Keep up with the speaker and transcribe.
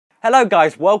Hello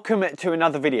guys, welcome to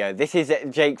another video. This is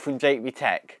Jake from JB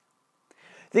Tech.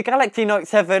 The Galaxy Note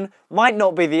 7 might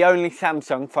not be the only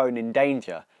Samsung phone in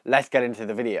danger. Let's get into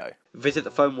the video. Visit the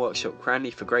Phone Workshop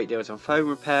Cranley for great deals on phone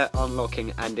repair,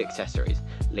 unlocking and accessories.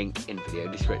 Link in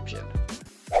video description.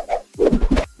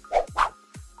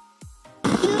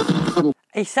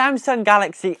 A Samsung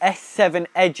Galaxy S7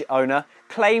 Edge owner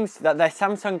claims that their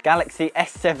Samsung Galaxy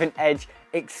S7 Edge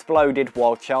exploded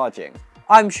while charging.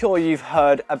 I'm sure you've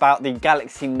heard about the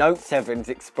Galaxy Note 7s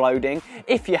exploding.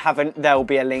 If you haven't, there'll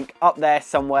be a link up there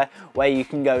somewhere where you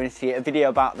can go and see a video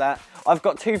about that. I've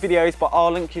got two videos, but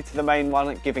I'll link you to the main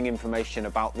one giving information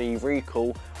about the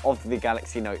recall of the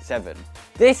Galaxy Note 7.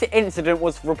 This incident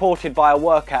was reported by a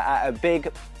worker at a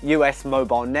big US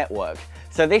mobile network,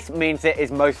 so this means it is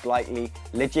most likely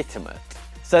legitimate.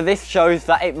 So this shows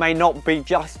that it may not be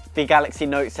just the Galaxy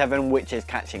Note 7 which is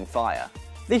catching fire.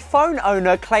 The phone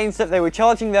owner claims that they were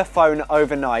charging their phone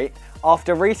overnight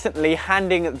after recently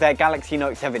handing their Galaxy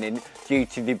Note 7 in due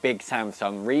to the big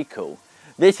Samsung recall.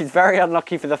 This is very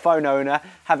unlucky for the phone owner,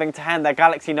 having to hand their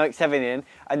Galaxy Note 7 in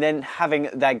and then having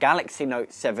their Galaxy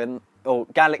Note 7 or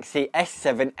Galaxy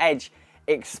S7 Edge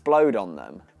explode on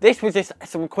them. This was just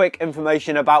some quick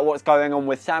information about what's going on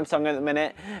with Samsung at the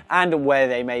minute and where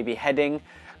they may be heading,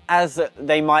 as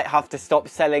they might have to stop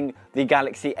selling the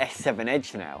Galaxy S7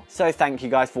 Edge now. So thank you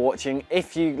guys for watching.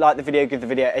 If you like the video, give the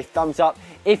video a thumbs up.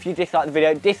 If you dislike the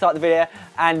video, dislike the video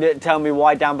and tell me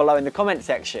why down below in the comment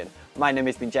section. My name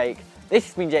has been Jake. This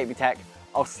has been JB Tech.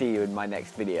 I'll see you in my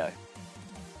next video.